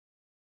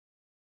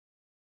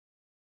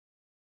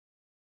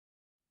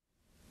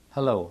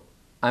Hello,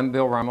 I'm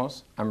Bill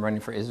Ramos. I'm running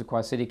for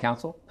Issaquah City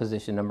Council,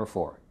 position number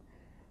 4.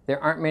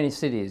 There aren't many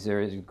cities that are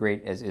as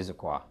great as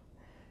Issaquah.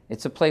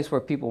 It's a place where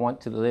people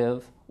want to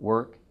live,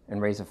 work, and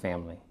raise a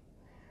family.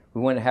 We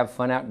want to have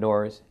fun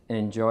outdoors and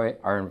enjoy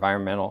our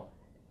environment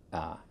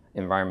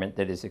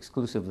that is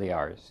exclusively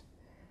ours.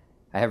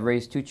 I have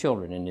raised 2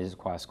 children in the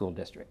Issaquah School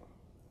District.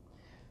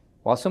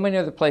 While so many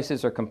other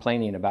places are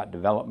complaining about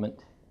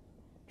development,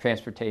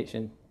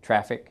 transportation,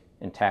 traffic,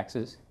 and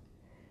taxes,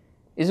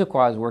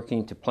 Issaquah is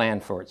working to plan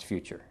for its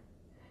future,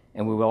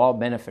 and we will all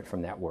benefit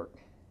from that work.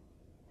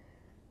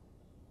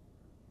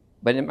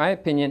 But in my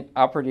opinion,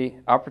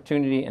 optimism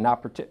and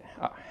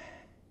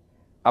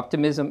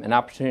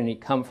opportunity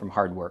come from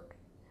hard work.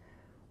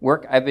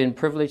 Work I've been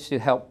privileged to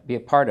help be a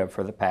part of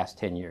for the past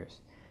 10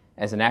 years,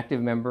 as an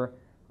active member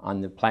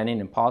on the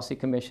Planning and Policy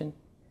Commission,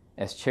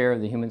 as chair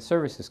of the Human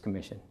Services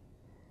Commission,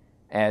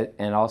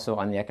 and also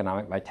on the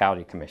Economic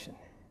Vitality Commission.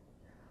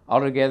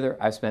 Altogether,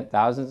 I've spent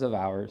thousands of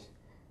hours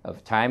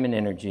of time and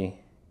energy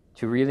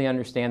to really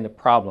understand the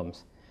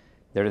problems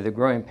that are the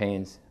growing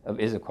pains of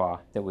Issaquah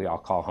that we all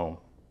call home.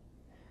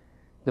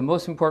 The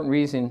most important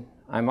reason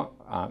I'm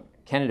a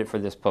candidate for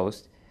this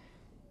post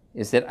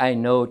is that I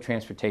know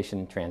transportation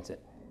and transit.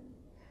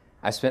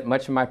 I spent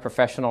much of my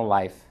professional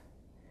life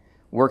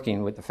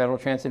working with the Federal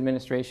Transit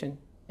Administration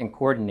and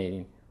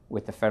coordinating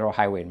with the Federal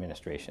Highway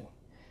Administration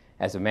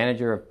as a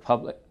manager of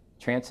public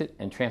transit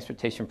and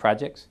transportation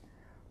projects,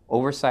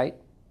 oversight,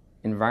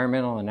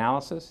 environmental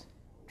analysis,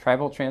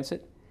 tribal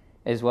transit,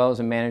 as well as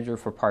a manager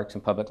for parks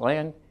and public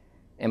land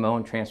and my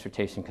own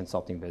transportation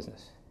consulting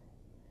business.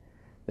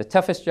 The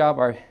toughest job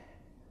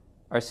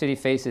our city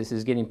faces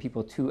is getting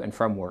people to and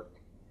from work.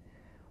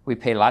 We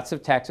pay lots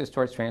of taxes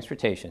towards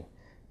transportation,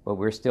 but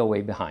we're still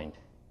way behind.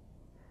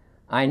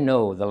 I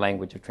know the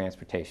language of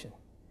transportation.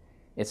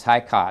 It's high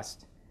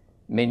cost,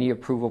 many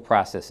approval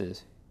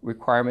processes,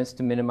 requirements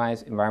to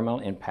minimize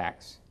environmental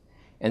impacts,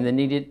 and the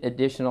needed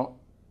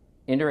additional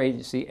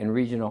interagency and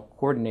regional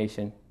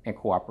coordination and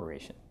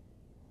cooperation.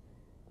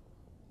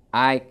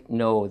 I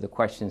know the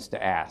questions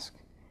to ask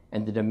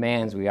and the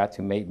demands we ought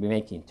to be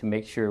making to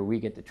make sure we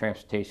get the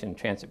transportation and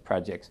transit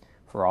projects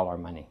for all our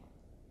money.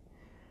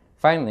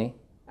 Finally,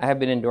 I have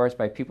been endorsed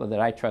by people that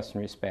I trust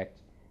and respect,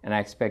 and I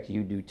expect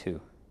you do too.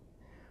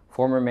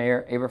 Former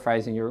Mayor Ava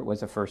Freisinger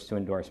was the first to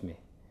endorse me,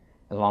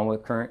 along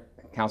with current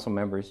council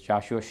members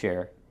Joshua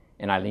Scher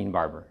and Eileen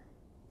Barber,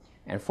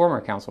 and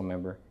former council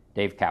member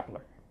Dave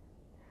Kapler.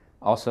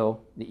 Also,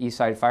 the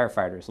Eastside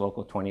Firefighters,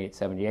 Local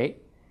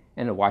 2878,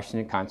 and the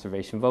Washington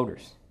Conservation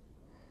Voters,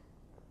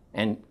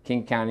 and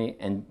King County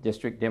and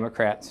District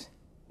Democrats,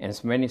 and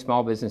so many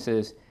small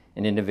businesses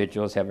and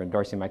individuals have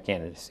endorsed my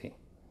candidacy.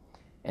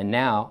 And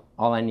now,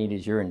 all I need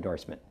is your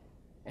endorsement,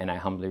 and I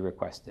humbly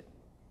request it.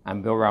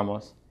 I'm Bill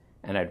Ramos,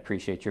 and I'd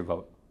appreciate your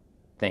vote.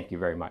 Thank you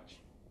very much.